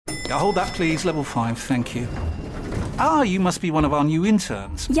Hold that, please. Level 5, thank you. Ah, you must be one of our new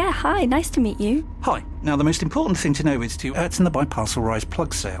interns. Yeah, hi, nice to meet you. Hi. Now, the most important thing to know is to in the Biparcel Rise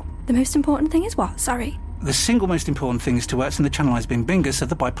plug sale. The most important thing is what? Sorry. The single most important thing is to in the Channelized Bing Bingus of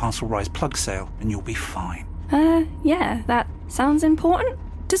the Biparcel Rise plug sale, and you'll be fine. Yeah, that sounds important.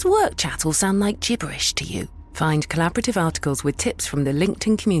 Does work chat all sound like gibberish to you? Find collaborative articles with tips from the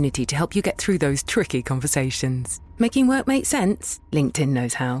LinkedIn community to help you get through those tricky conversations. Making work make sense? LinkedIn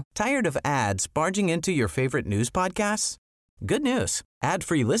knows how. Tired of ads barging into your favorite news podcasts? Good news.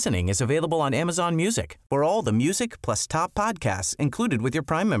 Ad-free listening is available on Amazon Music for all the music plus top podcasts included with your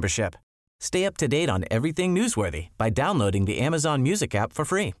Prime membership. Stay up to date on everything newsworthy by downloading the Amazon Music app for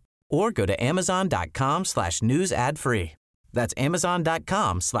free or go to amazon.com/news ad free. That's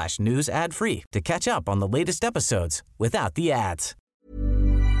amazon.com/news ad free to catch up on the latest episodes without the ads.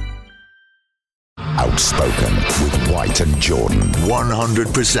 Outspoken with White and Jordan.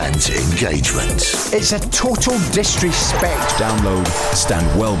 100% engagement. It's a total disrespect. Download, stand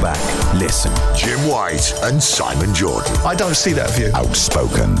well back, listen. Jim White and Simon Jordan. I don't see that view.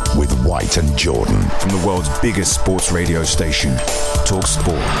 Outspoken with White and Jordan. From the world's biggest sports radio station, Talk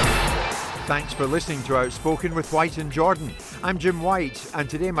Sport. Thanks for listening to Outspoken with White and Jordan. I'm Jim White, and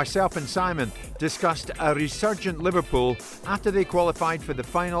today myself and Simon discussed a resurgent Liverpool after they qualified for the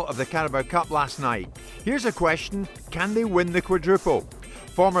final of the Carabao Cup last night. Here's a question: can they win the quadruple?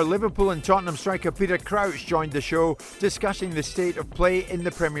 Former Liverpool and Tottenham striker Peter Crouch joined the show discussing the state of play in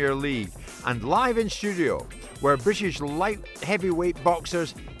the Premier League. And live in studio were British light heavyweight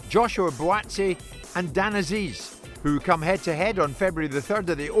boxers Joshua Buatsi and Dan Aziz, who come head-to-head on February the 3rd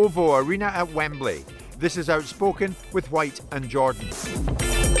at the OVO Arena at Wembley. This is Outspoken with White and Jordan.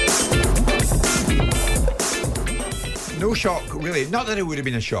 No shock, really. Not that it would have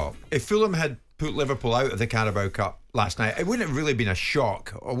been a shock. If Fulham had put Liverpool out of the Carabao Cup last night, it wouldn't have really been a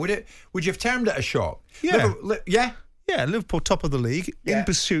shock, or would it? Would you have termed it a shock? Yeah. Yeah? Yeah, Liverpool top of the league, in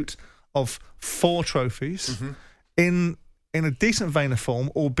pursuit of 4 trophies, in a decent vein of form,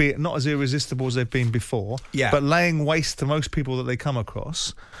 albeit not as irresistible as they've been before, but laying waste to most people that they come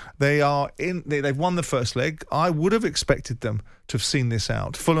across. They've won the first leg. I would have expected them to have seen this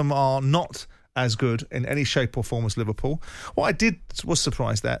out. Fulham are not as good in any shape or form as Liverpool. What I was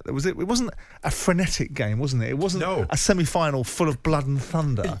surprised at it wasn't a frenetic game, wasn't it? It wasn't a semi-final full of blood and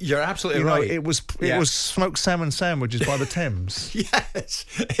thunder. You're absolutely right. It was smoked salmon sandwiches by the Thames. Yes,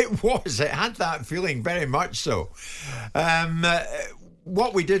 it was. It had that feeling very much so.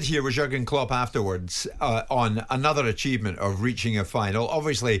 What we did here was Jurgen Klopp afterwards on another achievement of reaching a final.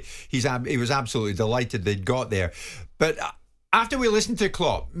 Obviously, he was absolutely delighted they'd got there. But after we listened to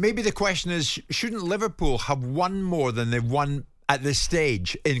Klopp, maybe the question is, shouldn't Liverpool have won more than they've won at this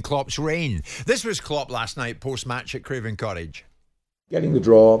stage in Klopp's reign? This was Klopp last night post-match at Craven Cottage. Getting the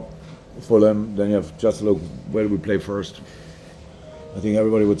draw, Fulham, then you have just to look, where do we play first? I think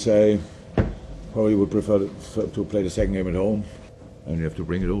everybody would say probably would prefer to play the second game at home, and you have to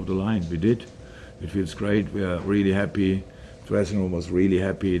bring it over the line. We did. It feels great. We are really happy. Dressing room was really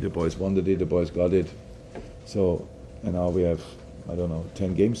happy. The boys wanted it. The boys got it. So, and now we have,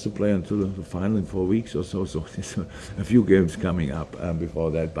 10 games to play until the final in 4 weeks or so. So there's a few games coming up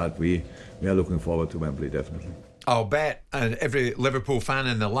before that. But we are looking forward to Wembley, definitely. I'll bet, and every Liverpool fan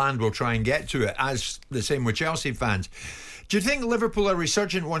in the land will try and get to it, as the same with Chelsea fans. Do you think Liverpool are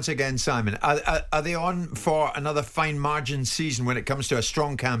resurgent once again, Simon? Are they on for another fine margin season when it comes to a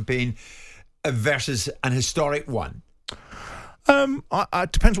strong campaign versus an historic one?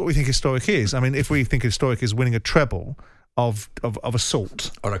 It depends what we think historic is. I mean, if we think historic is winning a treble of a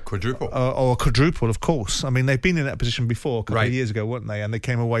sort. Or a quadruple. Or a quadruple, of course. I mean, they've been in that position before a couple of years ago, weren't they? And they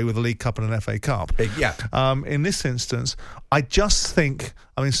came away with a League Cup and an FA Cup. In this instance, I just think,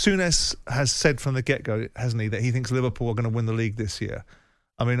 Souness has said from the get-go, hasn't he, that he thinks Liverpool are going to win the league this year.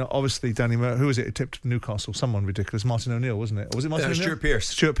 I mean, obviously, Danny Murphy, who was it who tipped Newcastle? Someone ridiculous. Martin O'Neill, wasn't it? Or was it Martin O'Neill?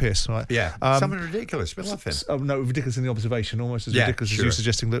 Stuart Pearce, right. Yeah. Someone ridiculous. We love him. No, ridiculous in the observation. Almost as ridiculous as you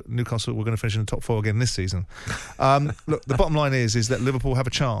suggesting that Newcastle were going to finish in the top 4 again this season. Look, the bottom line is that Liverpool have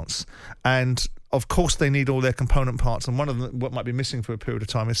a chance. And, of course, they need all their component parts. And one of them, what might be missing for a period of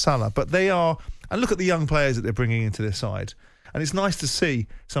time, is Salah. But they are... And look at the young players that they're bringing into their side. And it's nice to see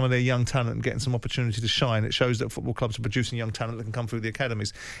some of their young talent and getting some opportunity to shine. It shows that football clubs are producing young talent that can come through the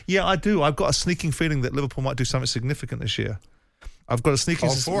academies. Yeah, I do. I've got a sneaking feeling that Liverpool might do something significant this year. I've got a sneaking...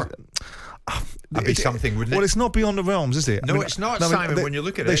 All 4. That'd be something, wouldn't it? Well, it's not beyond the realms, is it? No, it's not, Simon, when you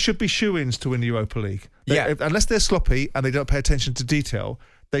look at it. They should be shoo-ins to win the Europa League. Unless they're sloppy and they don't pay attention to detail,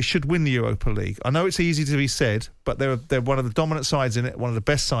 they should win the Europa League. I know it's easy to be said, but they're one of the dominant sides in it, one of the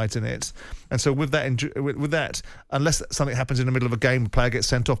best sides in it. And so with that, unless something happens in the middle of a game, a player gets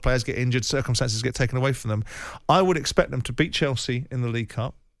sent off, players get injured, circumstances get taken away from them, I would expect them to beat Chelsea in the League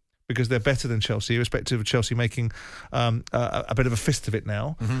Cup, because they're better than Chelsea, irrespective of Chelsea making a bit of a fist of it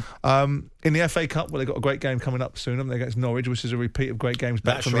now. In the FA Cup, well, they've got a great game coming up soon, haven't they, against Norwich, which is a repeat of great games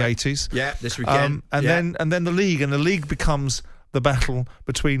back from the 80s. Yeah, this weekend. Then the league, and the league becomes the battle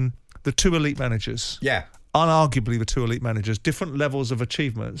between the two elite managers. Yeah. Unarguably the two elite managers, different levels of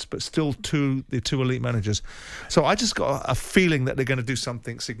achievements, but still the two elite managers. So I just got a feeling that they're going to do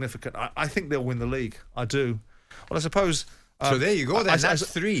something significant. I think they'll win the league. I do. Well, I suppose... So there you go then, that's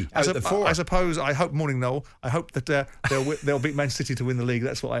 3 out of the 4. I suppose, morning Noel, I hope that they'll beat Man City to win the league.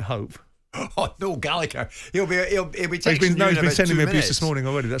 That's what I hope. Oh, no, Gallagher. He'll be texting he's been you in about sending 2 me minutes. abuse this morning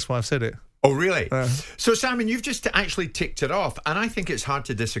already. That's why I've said it. Oh, really? So, Simon, you've just actually ticked it off, and I think it's hard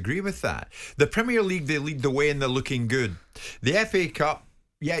to disagree with that. The Premier League, they lead the way and they're looking good. The FA Cup,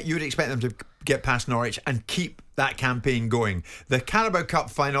 yeah, you would expect them to get past Norwich and keep that campaign going. The Carabao Cup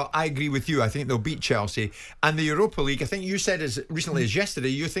final, I agree with you. I think they'll beat Chelsea. And the Europa League, I think you said as recently as yesterday,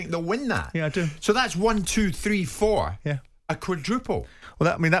 you think they'll win that. Yeah, I do. So that's 1, 2, 3, 4. Yeah. A quadruple.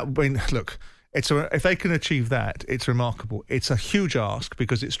 Well, look, if they can achieve that, it's remarkable. It's a huge ask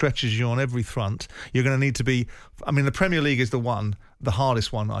because it stretches you on every front. You're going to need to be... the Premier League is the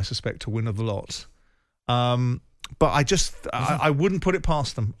hardest one, I suspect, to win of the lot. But I wouldn't put it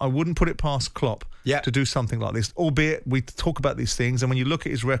past them. I wouldn't put it past Klopp to do something like this, albeit we talk about these things, and when you look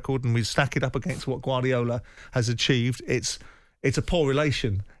at his record and we stack it up against what Guardiola has achieved, it's a poor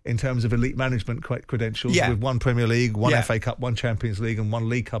relation in terms of elite management credentials with 1 Premier League, 1 FA Cup, 1 Champions League and 1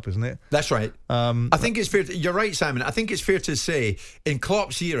 League Cup, isn't it? That's right. I think it's fair you're right, Simon. I think it's fair to say in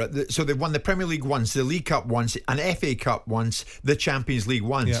Klopp's era, so they've won the Premier League once, the League Cup once, an FA Cup once, the Champions League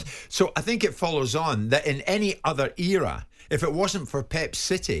once. Yeah. So I think it follows on that in any other era, if it wasn't for Pep's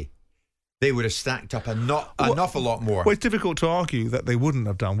City, they would have stacked up an awful lot more. Well, it's difficult to argue that they wouldn't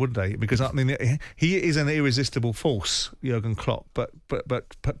have done, would they? Because he is an irresistible force, Jurgen Klopp, but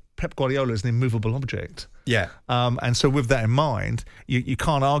Pep Guardiola is an immovable object. Yeah. And so with that in mind, you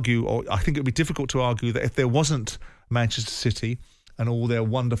can't argue, or I think it would be difficult to argue that if there wasn't Manchester City and all their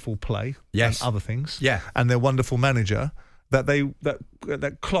wonderful play and other things, and their wonderful manager,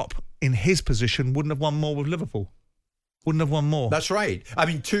 that Klopp in his position wouldn't have won more with Liverpool. Wouldn't have won more. That's right.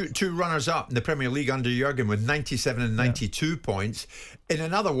 Two runners-up in the Premier League under Jurgen with 97 and 92 points. In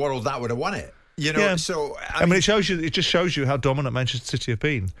another world, that would have won it. So it just shows you how dominant Manchester City have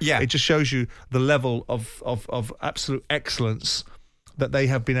been. Yeah, it just shows you the level of absolute excellence that they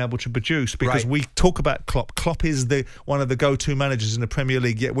have been able to produce. Because we talk about Klopp. Klopp is one of the go-to managers in the Premier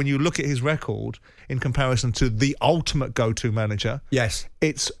League. Yet when you look at his record in comparison to the ultimate go-to manager,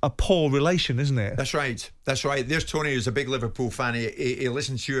 it's a poor relation, isn't it? That's right. There's Tony, who's a big Liverpool fan. He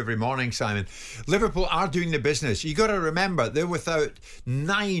listens to you every morning, Simon. Liverpool are doing the business. You got to remember, they're without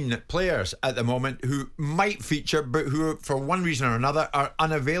 9 players at the moment who might feature, but who, for one reason or another, are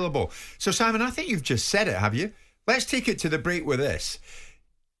unavailable. So, Simon, I think you've just said it, have you? Let's take it to the break with this.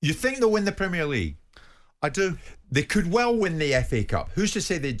 You think they'll win the Premier League? I do. They could well win the FA Cup. Who's to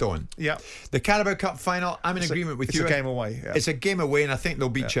say they don't? Yeah. The Carabao Cup final, I'm in agreement with you. It's a game away. Yeah. It's a game away, and I think they'll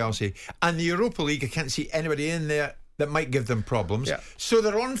beat Chelsea. And the Europa League, I can't see anybody in there that might give them problems. Yeah. So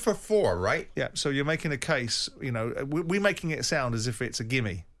they're on for 4, right? Yeah. So you're making a case, we're making it sound as if it's a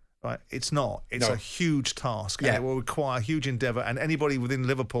gimme. Right, it's not. It's a huge task, and it will require a huge endeavour. And anybody within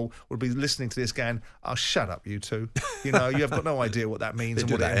Liverpool would be listening to this, going, "Oh, shut up, you two! You have got no idea what that means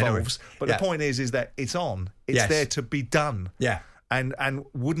and what it involves." Anyway. But the point is that it's on. It's there to be done. Yeah. And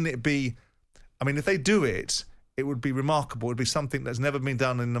wouldn't it be? If they do it, it would be remarkable. It would be something that's never been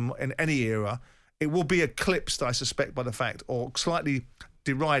done in any era. It will be eclipsed, I suspect, by the fact, or slightly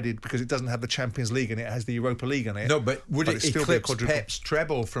derided because it doesn't have the Champions League in it. It has the Europa League in it. No, but would it still eclipse Pep's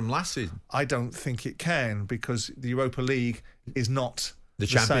treble from last season? I don't think it can, because the Europa League is not the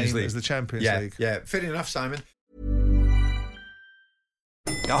Champions League as the Champions League. Yeah, fair enough, Simon.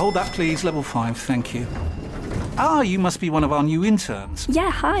 Hold that, please. Level 5, thank you. You must be one of our new interns. Yeah,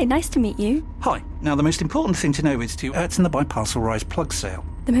 hi, nice to meet you. Hi. Now, the most important thing to know is to in the Biparcel Rise plug sale.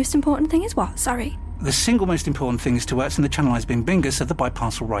 The most important thing is what? Sorry. The single most important thing is to in the Channelized Bing Bingus of the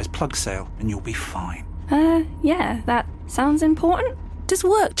Biparcel Rise plug sale, and you'll be fine. Yeah, that sounds important. Does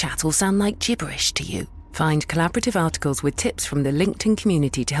work chat all sound like gibberish to you? Find collaborative articles with tips from the LinkedIn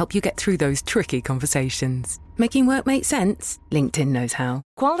community to help you get through those tricky conversations. Making work make sense? LinkedIn knows how.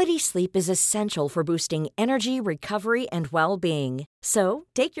 Quality sleep is essential for boosting energy, recovery, and well-being. So,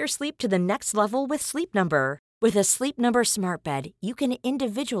 take your sleep to the next level with Sleep Number. With a Sleep Number Smart Bed, you can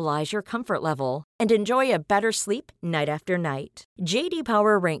individualize your comfort level and enjoy a better sleep night after night. JD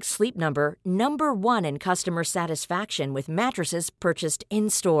Power ranks Sleep Number number 1 in customer satisfaction with mattresses purchased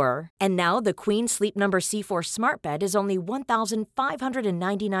in-store. And now the Queen Sleep Number C4 Smart Bed is only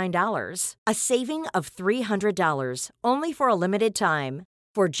 $1,599, a saving of $300, only for a limited time.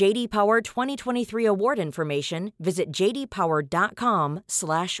 For JD Power 2023 award information, visit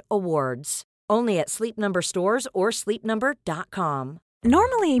jdpower.com/awards. Only at Sleep Number stores or sleepnumber.com.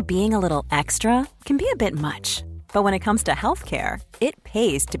 Normally, being a little extra can be a bit much, but when it comes to healthcare, it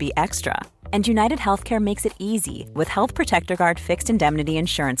pays to be extra. And United Healthcare makes it easy with Health Protector Guard fixed indemnity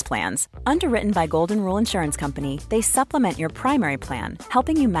insurance plans. Underwritten by Golden Rule Insurance Company, they supplement your primary plan,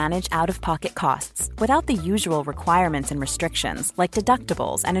 helping you manage out-of-pocket costs without the usual requirements and restrictions like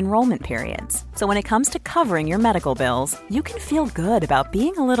deductibles and enrollment periods. So when it comes to covering your medical bills, you can feel good about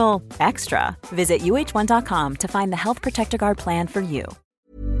being a little extra. Visit uh1.com to find the Health Protector Guard plan for you.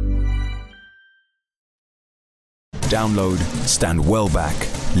 Download, stand well back,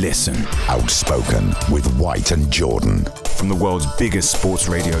 listen. Outspoken with White and Jordan. From the world's biggest sports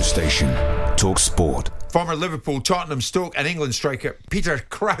radio station, Talk Sport. Former Liverpool, Tottenham, Stoke and England striker Peter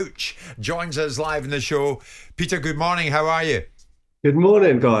Crouch joins us live in the show. Peter, good morning. How are you? Good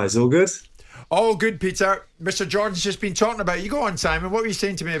morning, guys. All good? All good, Peter. Mr. Jordan's just been talking about you. Go on, Simon. What were you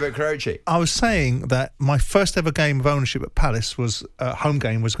saying to me about Crouchy? I was saying that my first ever game of ownership at Palace was home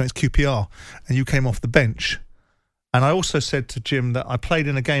game was against QPR, and you came off the bench. And I also said to Jim that I played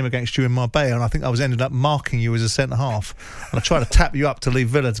in a game against you in Marbella, and I think I ended up marking you as a centre half. And I tried to tap you up to leave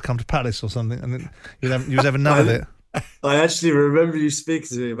Villa to come to Palace or something, and you was having none of it. I actually remember you speaking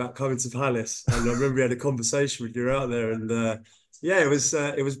to me about coming to Palace, and I remember we had a conversation with you out there, and it was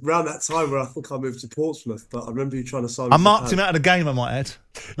around that time where I think I moved to Portsmouth. But I remember you trying to sign me. I marked him out of the game, I might add.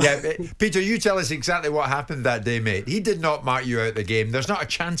 Yeah, Peter, you tell us exactly what happened that day, mate. He did not mark you out of the game. There's not a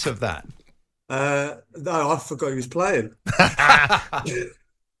chance of that. No, I forgot he was playing. I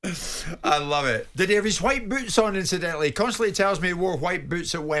love it. Did he have his white boots on, incidentally? He constantly tells me he wore white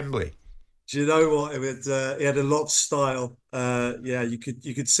boots at Wembley. Do you know what? He had a lot of style. You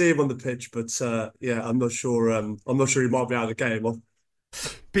could see him on the pitch, but I'm not sure. I'm not sure he might be out of the game.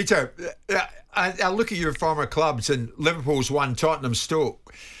 Peter, I look at your former clubs, and Liverpool's won, Tottenham,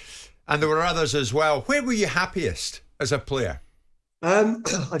 Stoke, and there were others as well. Where were you happiest as a player?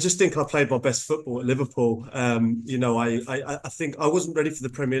 I just think I played my best football at Liverpool. I think I wasn't ready for the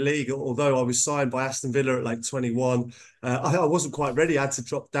Premier League, although I was signed by Aston Villa at like 21. I wasn't quite ready. I had to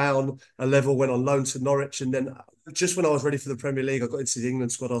drop down a level, went on loan to Norwich, and then just when I was ready for the Premier League, I got into the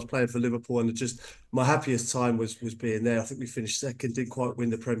England squad. I was playing for Liverpool, and just my happiest time was being there. I think we finished second, didn't quite win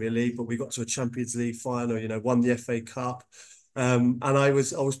the Premier League, but we got to a Champions League final. Won the FA Cup, and I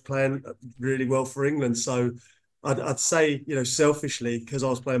was playing really well for England. So I'd say, selfishly, because I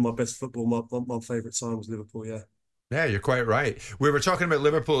was playing my best football, my favourite time was Liverpool, yeah. Yeah, you're quite right. We were talking about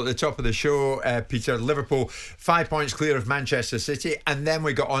Liverpool at the top of the show, Peter. Liverpool 5 points clear of Manchester City, and then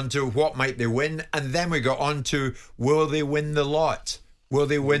we got on to what might they win, and then we got on to will they win the lot? Will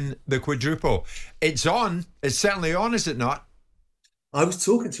they win the quadruple? It's on. It's certainly on, is it not? I was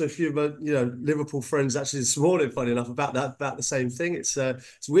talking to a few of my, Liverpool friends actually this morning, funny enough, about the same thing. It's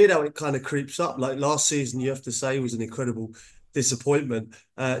weird how it kind of creeps up. Like last season, you have to say, was an incredible disappointment.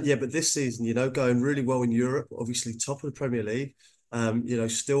 But this season, going really well in Europe, obviously top of the Premier League.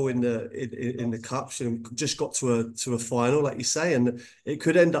 Still in the cups, and just got to a final, like you say, and it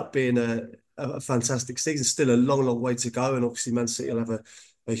could end up being a fantastic season. Still a long way to go, and obviously Man City will have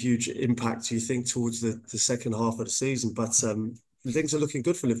a huge impact, you think, towards the second half of the season. But things are looking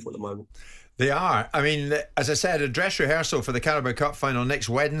good for Liverpool at the moment. They are. I mean, as I said, a dress rehearsal for the Carabao Cup final next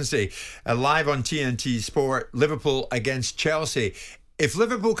Wednesday, live on TNT Sport, Liverpool against Chelsea. If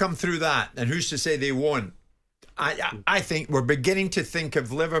Liverpool come through that, and who's to say they won't, I think we're beginning to think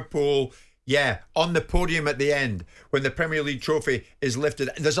of Liverpool, on the podium at the end when the Premier League trophy is lifted.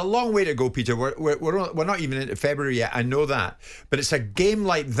 There's a long way to go, Peter. We're not even into February yet. I know that, but it's a game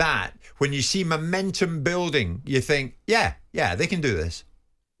like that when you see momentum building. You think, they can do this.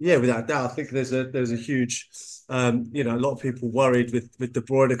 Yeah, without doubt. I think there's a huge, a lot of people worried with De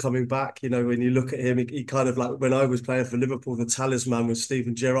Bruyne coming back. When you look at him, he kind of like when I was playing for Liverpool, the talisman was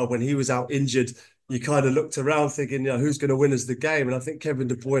Steven Gerrard. When he was out injured, you kind of looked around thinking, who's going to win us the game? And I think Kevin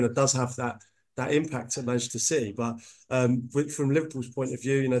De Bruyne does have that impact at Manchester City. But from Liverpool's point of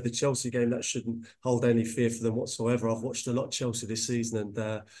view, the Chelsea game, that shouldn't hold any fear for them whatsoever. I've watched a lot of Chelsea this season,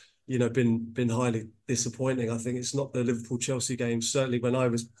 and been highly disappointing. I think it's not the Liverpool-Chelsea games. Certainly when I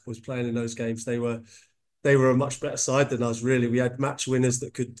was playing in those games, they were they were a much better side than us. Really, we had match winners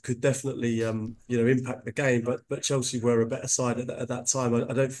that could definitely impact the game. But Chelsea were a better side at that time.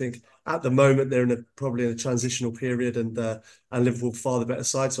 I don't think at the moment they're probably in a transitional period, and Liverpool far the better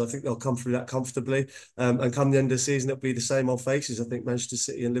side. So I think they'll come through that comfortably. And come the end of the season, it'll be the same old faces. I think Manchester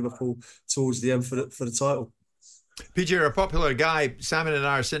City and Liverpool towards the end for the title. Peter, you're a popular guy. Simon and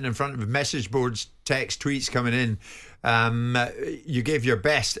I are sitting in front of message boards, text, tweets coming in. You gave your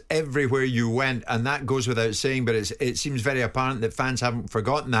best everywhere you went, and that goes without saying, but it seems very apparent that fans haven't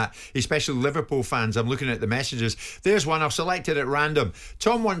forgotten that, especially Liverpool fans. I'm looking at the messages. There's one I've selected at random.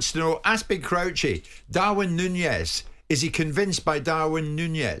 Tom wants to know, ask Big Crouchy, Darwin Núñez, is he convinced by Darwin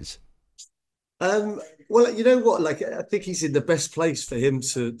Núñez? Well, you know what? Like, I think he's in the best place for him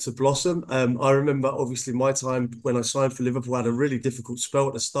to blossom. I remember, obviously, my time when I signed for Liverpool, I had a really difficult spell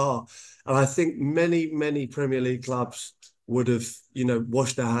at the start, and I think many Premier League clubs would have,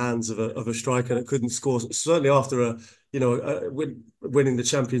 washed their hands of a striker that couldn't score. Certainly after winning the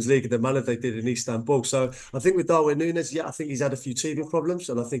Champions League in the manner they did in Istanbul. So I think with Darwin Núñez, I think he's had a few teething problems,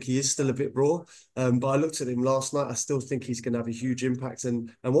 and I think he is still a bit raw. But I looked at him last night. I still think he's going to have a huge impact. And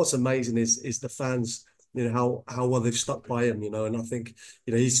what's amazing is the fans. How well they've stuck by him, and I think,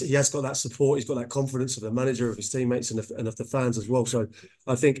 he has got that support, he's got that confidence of the manager, of his teammates, and of the fans as well. So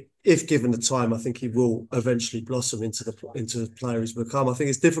I think if given the time, I think he will eventually blossom into the player he's become. I think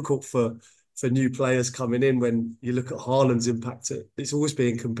it's difficult for new players coming in when you look at Haaland's impact. It's always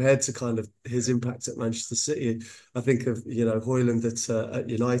being compared to kind of his impact at Manchester City. I think of, Højlund at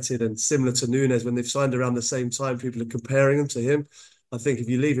United, and similar to Núñez, when they've signed around the same time, people are comparing him to him. I think if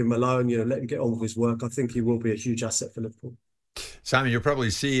you leave him alone, let him get on with his work, I think he will be a huge asset for Liverpool. Simon, you'll probably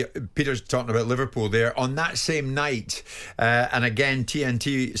see Peter's talking about Liverpool there. On that same night, and again,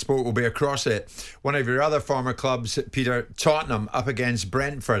 TNT Sport will be across it, one of your other former clubs, Peter, Tottenham, up against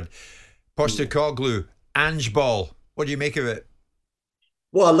Brentford. Postecoglou, Ange Ball. What do you make of it?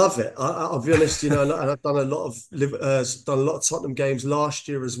 Well, I love it. I'll be honest, and I've done a lot of Tottenham games last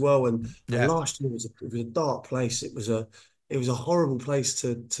year as well. And last year it was a dark place. It was a horrible place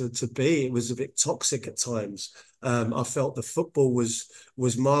to be. It was a bit toxic at times. I felt the football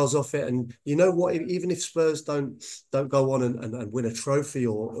was miles off it. And you know what? Even if Spurs don't go on and win a trophy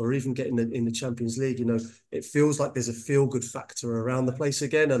or even get in the Champions League, it feels like there's a feel-good factor around the place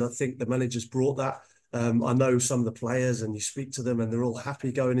again. And I think the manager's brought that. I know some of the players, and you speak to them, and they're all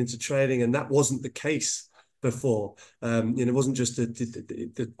happy going into training, and that wasn't the case before. It wasn't just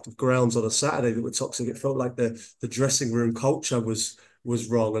the grounds on a Saturday that were toxic. It felt like the dressing room culture was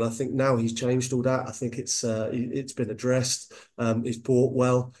wrong, and I think now he's changed all that. I think it's been addressed. He's bought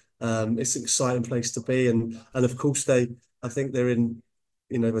well. It's an exciting place to be, and of course I think they're in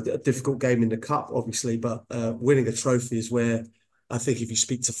a difficult game in the cup, obviously, but winning a trophy is where I think if you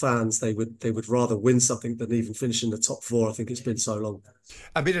speak to fans, they would rather win something than even finish in the top four. I think it's been so long.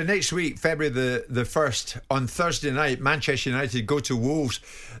 I mean, next week, February the 1st, on Thursday night, Manchester United go to Wolves.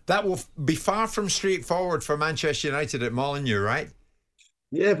 That will be far from straightforward for Manchester United at Molineux, right?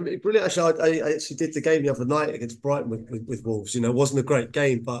 Yeah, brilliant. Actually, I actually did the game the other night against Brighton with Wolves. It wasn't a great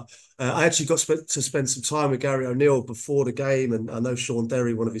game, but I actually got to spend some time with Gary O'Neill before the game, and I know Sean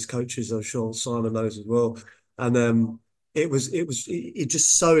Derry, one of his coaches, I'm sure Simon knows as well. And it was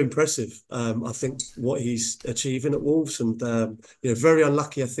just so impressive. I think what he's achieving at Wolves, and very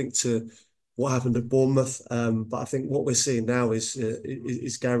unlucky, I think, to what happened at Bournemouth. But I think what we're seeing now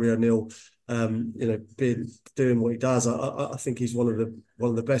is Gary O'Neill, doing what he does. I think he's one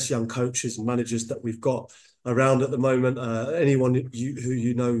of the best young coaches and managers that we've got around at the moment. Anyone who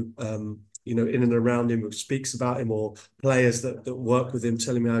in and around him who speaks about him, or players that work with him,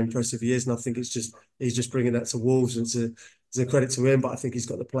 telling me how impressive he is. And I think he's just bringing that to Wolves, and it's a credit to him. But I think he's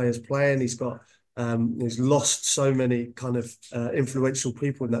got the players playing. He's lost so many kind of influential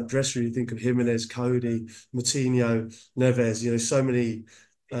people in that dressing room. You think of Jimenez, Cody, Moutinho, Neves. So many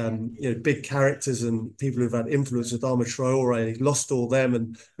big characters and people who've had influence with Adama Traore. And he lost all them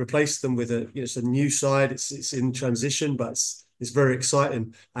and replaced them with it's a new side. It's in transition, but it's very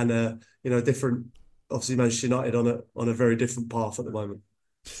exciting, and different. Obviously, Manchester United on a very different path at the moment.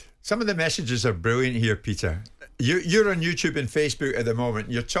 Some of the messages are brilliant here, Peter. You're on YouTube and Facebook at the moment.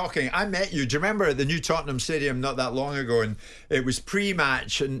 You're talking. I met you. Do you remember at the new Tottenham Stadium not that long ago? And it was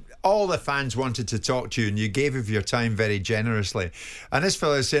pre-match, and all the fans wanted to talk to you, and you gave of your time very generously. And this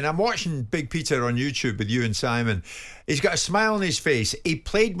fella is saying, I'm watching Big Peter on YouTube with you and Simon. He's got a smile on his face. He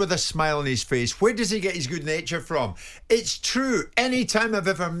played with a smile on his face. Where does he get his good nature from? It's true. Any time I've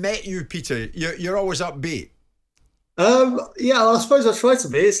ever met you, Peter, you're always upbeat. Yeah, I suppose I try to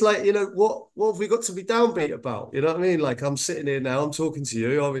be. It's like, what have we got to be downbeat about? You know what I mean? Like, I'm sitting here now, I'm talking to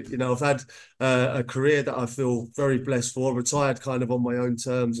you. I've had a career that I feel very blessed for, retired kind of on my own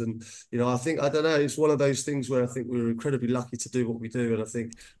terms. And, I don't know, it's one of those things where I think we were incredibly lucky to do what we do. And I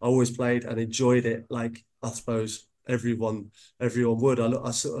think I always played and enjoyed it, like, I suppose everyone would. I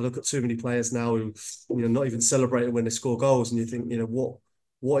look at too many players now who, not even celebrating when they score goals. And you think,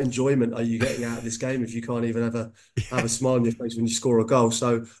 what enjoyment are you getting out of this game if you can't even have a smile on your face when you score a goal?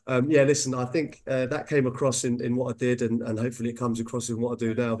 So, listen, I think that came across in what I did, and hopefully it comes across in what I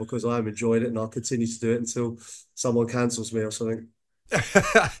do now, because I am enjoying it and I'll continue to do it until someone cancels me or something.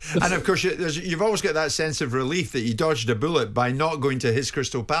 And of course, you've always got that sense of relief that you dodged a bullet by not going to his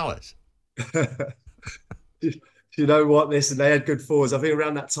Crystal Palace. You know what? Listen, they had good forwards. I think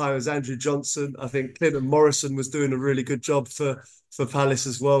around that time it was Andrew Johnson. I think Clinton Morrison was doing a really good job for Palace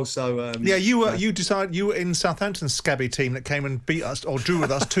as well. So you were in Southampton's scabby team that came and beat us or drew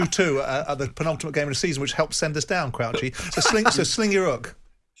with us 2-2 at the penultimate game of the season, which helped send us down, Crouchy. So sling your hook.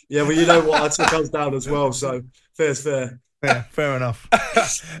 Yeah, well, you know what? I took us down as well. So fair's fair. Yeah, fair enough.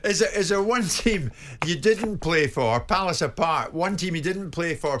 Is there one team you didn't play for, Palace apart, one team you didn't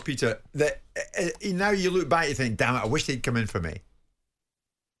play for, Peter, that now you look back, you think, damn it, I wish they'd come in for me?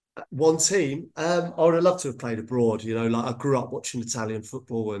 One team, I would have loved to have played abroad. Like I grew up watching Italian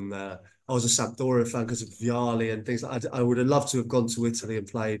football, and I was a Sampdoria fan because of Vialli and things. I would have loved to have gone to Italy and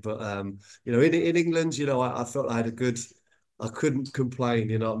played, but in England, I felt I had a good. I couldn't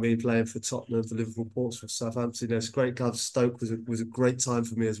complain, you know what I mean, playing for Tottenham, for Liverpool, Portsmouth, Southampton. There's great clubs. Stoke was a great time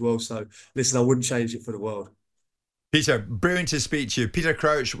for me as well. So, listen, I wouldn't change it for the world. Peter, brilliant to speak to you. Peter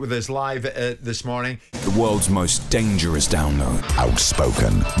Crouch with us live this morning. The world's most dangerous download.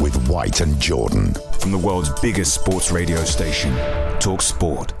 Outspoken with White and Jordan. From the world's biggest sports radio station, Talk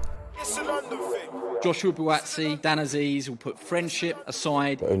Sport. Joshua Buatsi, Dan Aziz will put friendship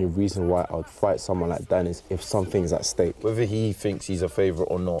aside. The only reason why I'd fight someone like Dan is if something's at stake. Whether he thinks he's a favourite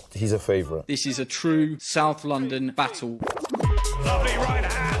or not, he's a favourite. This is a true South London battle. Lovely right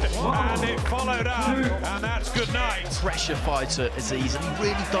hand, and it followed up, and that's good night. Pressure fighter Aziz, and he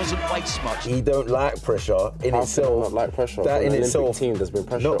really doesn't waste much. He don't like pressure in itself. Not like pressure. That in Olympic itself, team, there's been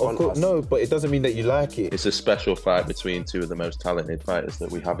pressure on us. No, but it doesn't mean that you like it. It's a special fight between two of the most talented fighters that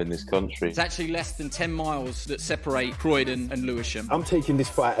we have in this country. It's actually less than 10 miles that separate Croydon and Lewisham. I'm taking this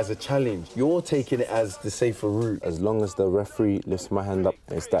fight as a challenge. You're taking it as the safer route. As long as the referee lifts my hand up,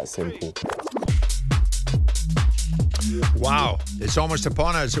 it's that simple. Wow, it's almost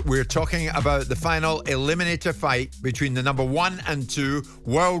upon us. We're talking about the final eliminator fight between the number 1 and 2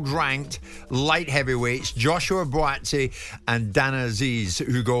 world-ranked light heavyweights, Joshua Buatsi and Dan Aziz,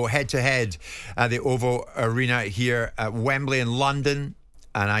 who go head-to-head at the Oval Arena here at Wembley in London.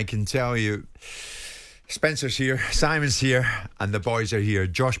 And I can tell you, Spencer's here, Simon's here, and the boys are here.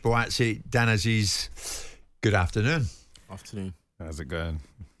 Josh Buatsi, Dan Aziz, good afternoon. Afternoon. How's it going?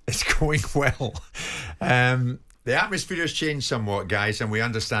 It's going well. The atmosphere has changed somewhat, guys, and we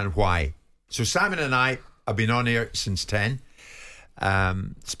understand why. So Simon and I have been on here since 10.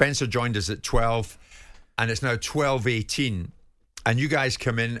 Spencer joined us at 12, and it's now 12:18. And you guys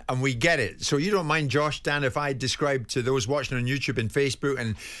come in, and we get it. So you don't mind, Josh, Dan, if I describe to those watching on YouTube and Facebook,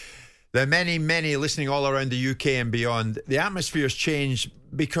 and there are many, many listening all around the UK and beyond, the atmosphere has changed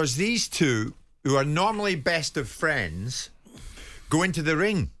because these two, who are normally best of friends, go into the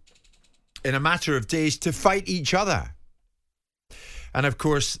ring in a matter of days to fight each other. And of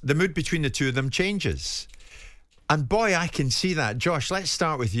course, the mood between the two of them changes. And boy, I can see that. Josh, let's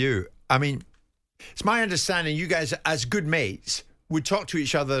start with you. I mean, it's my understanding you guys, as good mates, would talk to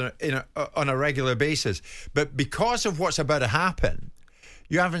each other on a regular basis. But because of what's about to happen,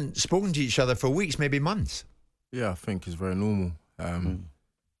 you haven't spoken to each other for weeks, maybe months. Yeah, I think it's very normal.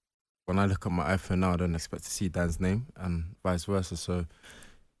 When I look at my iPhone now, I don't expect to see Dan's name and vice versa. So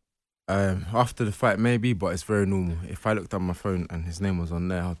after the fight, maybe, but it's very normal. If I looked at my phone and his name was on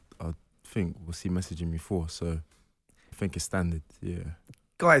there, I'd think, was he messaging me for? So I think it's standard, yeah.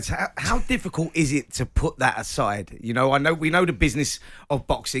 Guys, how difficult is it to put that aside? You know, we know the business of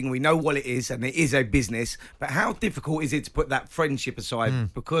boxing, we know what it is, and it is a business, but how difficult is it to put that friendship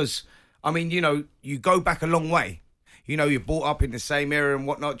aside? Because, I mean, you know, you go back a long way. You know, you're brought up in the same area and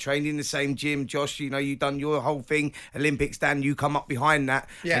whatnot, trained in the same gym. Josh, you know, you've done your whole thing, Olympics, Dan, you come up behind that,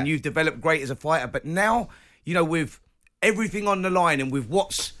 and you've developed great as a fighter. But now, you know, with everything on the line and with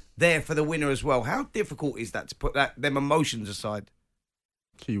what's there for the winner as well, how difficult is that to put them emotions aside?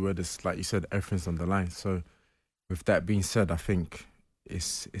 Key word is, like you said, everything's on the line. So with that being said, I think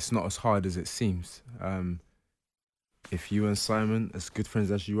it's not as hard as it seems. If you and Simon, as good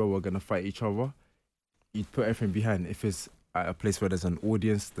friends as you are, we're going to fight each other, you'd put everything behind. If it's at a place where there's an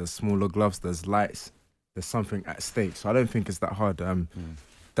audience, there's smaller gloves, there's lights, there's something at stake. So I don't think it's that hard.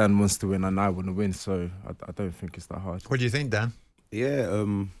 Dan wants to win and I want to win, so I don't think it's that hard. What do you think, Dan? Yeah,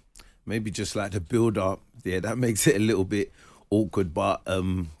 maybe just like the build up. Yeah, that makes it a little bit awkward. But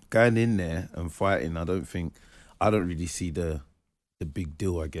going in there and fighting, I don't really see the big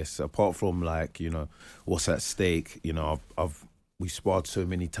deal. I guess apart from like what's at stake. We sparred so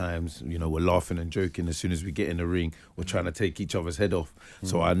many times. We're laughing and joking as soon as we get in the ring. We're trying to take each other's head off.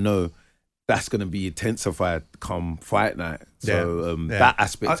 So I know that's going to be intensified come fight night. So that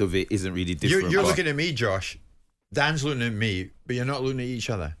aspect of it isn't really different. You're looking at me, Josh. Dan's looking at me, but you're not looking at each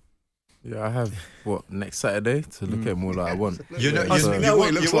other. Yeah, I have next Saturday to look at more like I want. You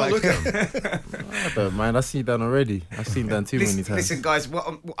won't look at him. I don't mind. I've seen Dan already. I've seen Dan too many times. Listen, guys.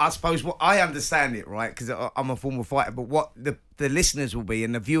 I suppose what I understand it, right? Because I'm a former fighter. But what the listeners will be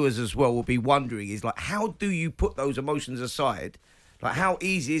and the viewers as well will be wondering is like, how do you put those emotions aside? Like, how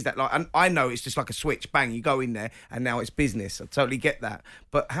easy is that? Like, I know it's just like a switch, bang, you go in there, and now it's business. I totally get that.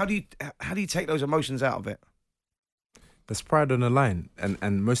 But how do you take those emotions out of it? There's pride on the line,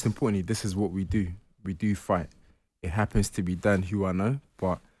 and most importantly, this is what we do. We do fight. It happens to be Dan, who I know,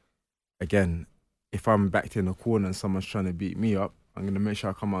 but again, if I'm backed in a corner and someone's trying to beat me up, I'm going to make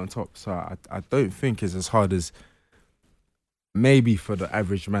sure I come out on top. So I don't think it's as hard as maybe for the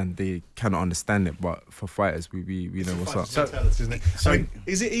average man. They cannot understand it, but for fighters, we know what's up. So,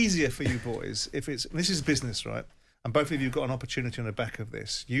 is it easier for you boys if this is business, right? And both of you have got an opportunity on the back of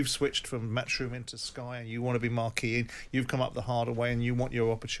this. You've switched from Matchroom into Sky and you want to be marquee. You've come up the harder way and you want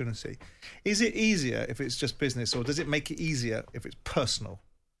your opportunity. Is it easier if it's just business, or does it make it easier if it's personal?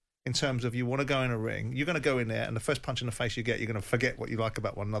 In terms of you want to go in a ring, you're going to go in there and the first punch in the face you get, you're going to forget what you like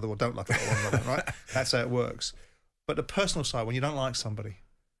about one another or don't like about one another, right? That's how it works. But the personal side, when you don't like somebody,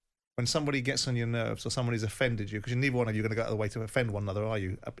 when somebody gets on your nerves or somebody's offended you, because neither one of you are going to go out of the way to offend one another, are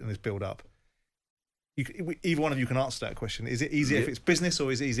you, in this build-up? Either one of you can answer that question. Is it easier if it's business,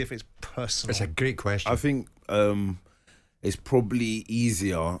 or is it easier if it's personal? That's a great question. I think it's probably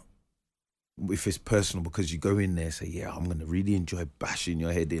easier if it's personal, because you go in there and say, yeah, I'm going to really enjoy bashing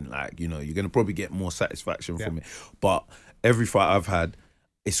your head in. Like, you're going to probably get more satisfaction from it. But every fight I've had,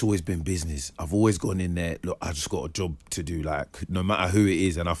 it's always been business. I've always gone in there, look, I just got a job to do, like, no matter who it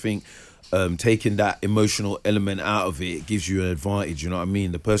is. And I think taking that emotional element out of it gives you an advantage, you know what I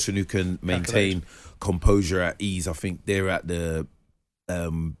mean? The person who can maintain composure at ease, I think they're at the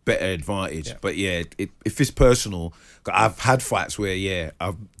better advantage. Yeah. But yeah, if it's personal, I've had fights where,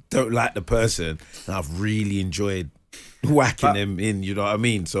 I don't like the person and I've really enjoyed whacking them in, you know what I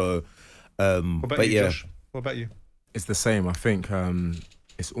mean? So, what about you, Josh? What about you? It's the same. I think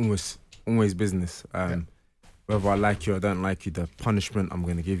it's always business. Whether I like you or don't like you, the punishment I'm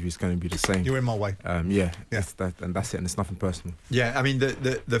going to give you is going to be the same. You're in my way. That's it, and it's nothing personal. Yeah, I mean,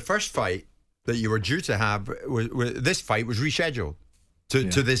 the first fight that you were due to have, this fight was rescheduled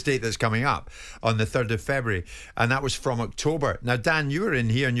to this date that's coming up on the 3rd of February, and that was from October. Now, Dan, you were in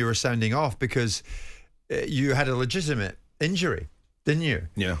here and you were sounding off because you had a legitimate injury, didn't you?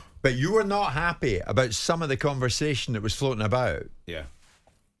 Yeah. But you were not happy about some of the conversation that was floating about. Yeah.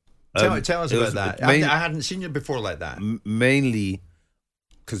 Tell us about that. I hadn't seen you before like that. Mainly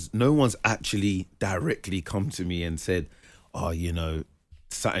because no one's actually directly come to me and said, oh,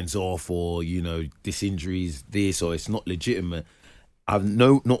 something's off, or, this injury's this, or it's not legitimate.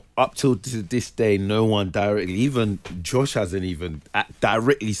 Not up till to this day, no one directly, even Josh hasn't even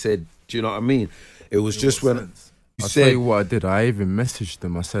directly said, do you know what I mean? It was just when I'll tell you what I did. I even messaged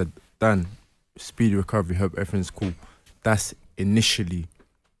them. I said, Dan, speedy recovery, hope everything's cool. That's initially.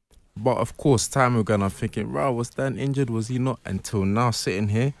 But of course, time ago, I'm thinking, wow, was Dan injured? Was he not? Until now, sitting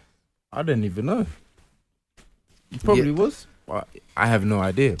here, I didn't even know. He probably was. But I have no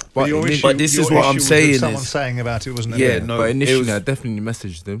idea. But this is what I'm saying. Someone saying about it, wasn't it? Yeah, no. But initially, I definitely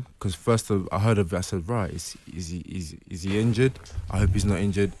messaged them because first I heard of it. I said, right, is he injured? I hope he's not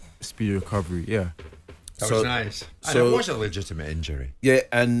injured. Speedy recovery, yeah. That was nice. And it was a legitimate injury. Yeah,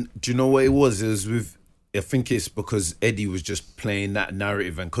 and do you know what it was? It was with, I think it's because Eddie was just playing that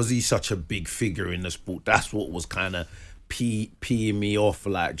narrative, and because he's such a big figure in the sport, that's what was kind of peeing me off.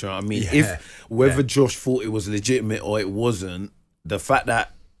 Like, do you know what I mean? Yeah. Whether Josh thought it was legitimate or it wasn't, the fact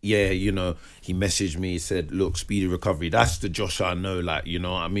that, he messaged me, he said, look, speedy recovery, that's the Josh I know, like, you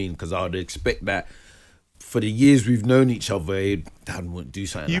know what I mean? Because I would expect that for the years we've known each other, Dan wouldn't do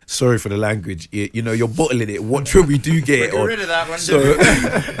something. Sorry for the language. You're bottling it. What till we do get it on? Rid of that one.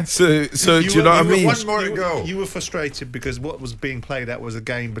 So do you know what I mean? One more to go. You were frustrated because what was being played out was a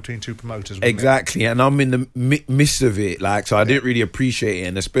game between two promoters. Exactly, and I'm in the midst of it. Like, so I didn't really appreciate it,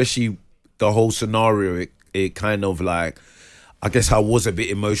 and especially the whole scenario, it kind of like, I guess I was a bit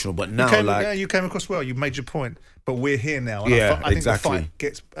emotional, but now you came across well. You made your point, but we're here now. And Yeah, I think exactly. the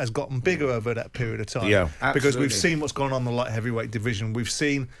fight has gotten bigger over that period of time. Yeah, because absolutely. we've seen what's gone on in the light heavyweight division. We've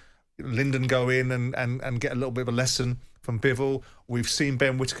seen Lyndon go in and get a little bit of a lesson from Bivol. We've seen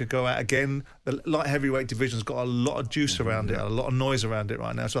Ben Whittaker go out again. The light heavyweight division's got a lot of juice around it, a lot of noise around it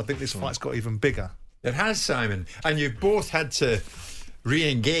right now. So I think this fight's got even bigger. It has, Simon. And you've both had to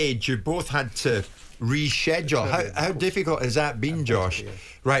re-engage. You've both had to reschedule. How difficult has that been, Josh?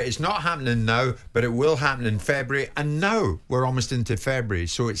 Right, it's not happening now, but it will happen in February. And now we're almost into February,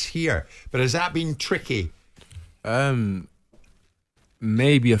 so it's here. But has that been tricky?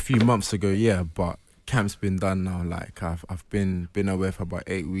 Maybe a few months ago, yeah, but camp's been done now. Like I've been away for about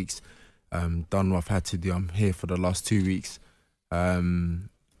 8 weeks. Done what I've had to do. I'm here for the last 2 weeks.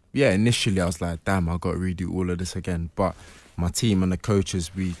 Initially I was like, damn, I've got to redo all of this again. But my team and the coaches,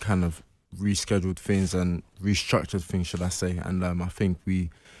 we kind of rescheduled things and restructured things, should I say. And I think we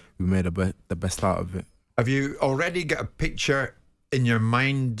made the best out of it. Have you already got a picture in your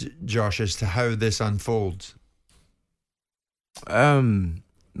mind, Josh, as to how this unfolds?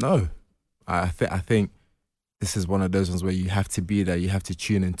 No. I think this is one of those ones where you have to be there, you have to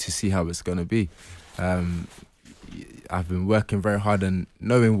tune in to see how it's going to be. I've been working very hard and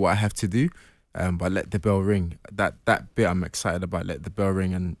knowing what I have to do, but let the bell ring. That bit I'm excited about. Let the bell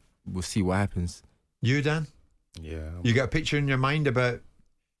ring and we'll see what happens. You, Dan? Yeah. You got a picture in your mind about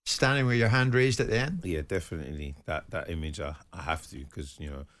standing with your hand raised at the end? Yeah, definitely. That image, I have to, because,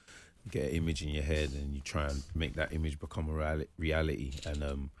 you get an image in your head and you try and make that image become a reality.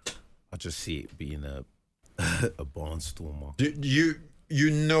 And I just see it being a barnstormer. You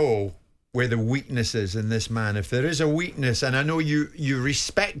know where the weakness is in this man. If there is a weakness, and I know you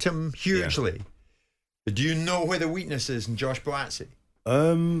respect him hugely, but do you know where the weakness is in Josh Boazzi?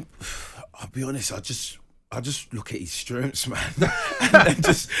 I'll be honest, I just look at his strengths, man, and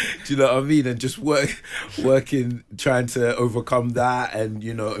just, do you know what I mean? And just working, trying to overcome that, and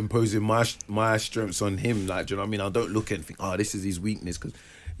imposing my strengths on him. Like, do you know what I mean? I don't look at it and think, oh, this is his weakness, because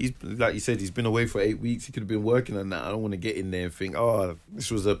he's, like you said, he's been away for 8 weeks. He could have been working on that. I don't want to get in there and think, oh,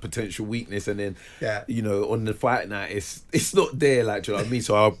 this was a potential weakness, and then on the fight night, it's not there. Like, do you know what I mean?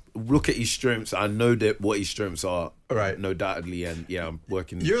 So I'll look at his strengths. I know that what his strengths are. Right, no doubtly, and I'm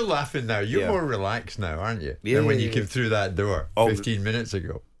working. You're laughing now. You're more relaxed now, aren't you? Than when you came through that door 15 minutes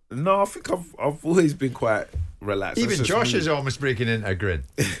ago. No, I think I've always been quite relaxed. Even Josh is almost breaking into a grin.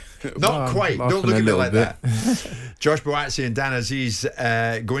 Not quite. Don't look at me like that. Josh Boazzi and Dan Aziz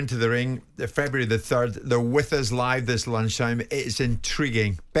go into the ring February the 3rd. They're with us live this lunchtime. It's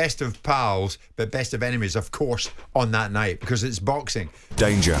intriguing. Best of pals, but best of enemies, of course, on that night, because it's boxing.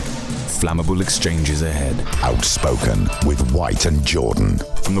 Danger. Flammable exchanges ahead. Outspoken with White and Jordan.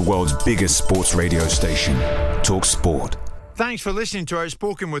 From the world's biggest sports radio station, Talk Sport. Thanks for listening to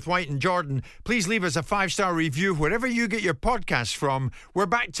Outspoken with White and Jordan. Please leave us a 5-star review wherever you get your podcasts from. We're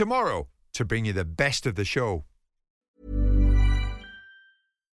back tomorrow to bring you the best of the show.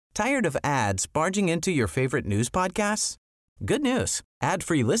 Tired of ads barging into your favorite news podcasts? Good news.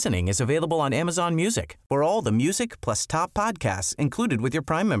 Ad-free listening is available on Amazon Music for all the music plus top podcasts included with your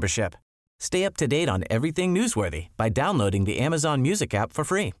Prime membership. Stay up to date on everything newsworthy by downloading the Amazon Music app for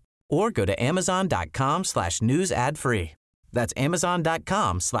free or go to amazon.com/news ad free. That's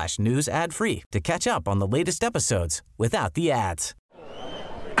amazon.com/news ad free to catch up on the latest episodes without the ads.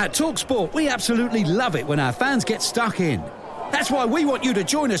 At TalkSport, we absolutely love it when our fans get stuck in. That's why we want you to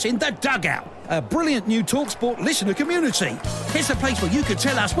join us in The Dugout, a brilliant new TalkSport listener community. It's a place where you can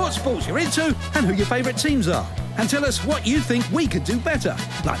tell us what sports you're into and who your favourite teams are, and tell us what you think we could do better,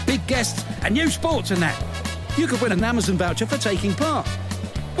 like big guests and new sports and that. You could win an Amazon voucher for taking part.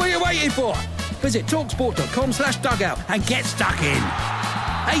 What are you waiting for? Visit talksport.com/dugout and get stuck in.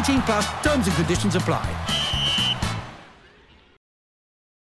 18 plus, terms and conditions apply.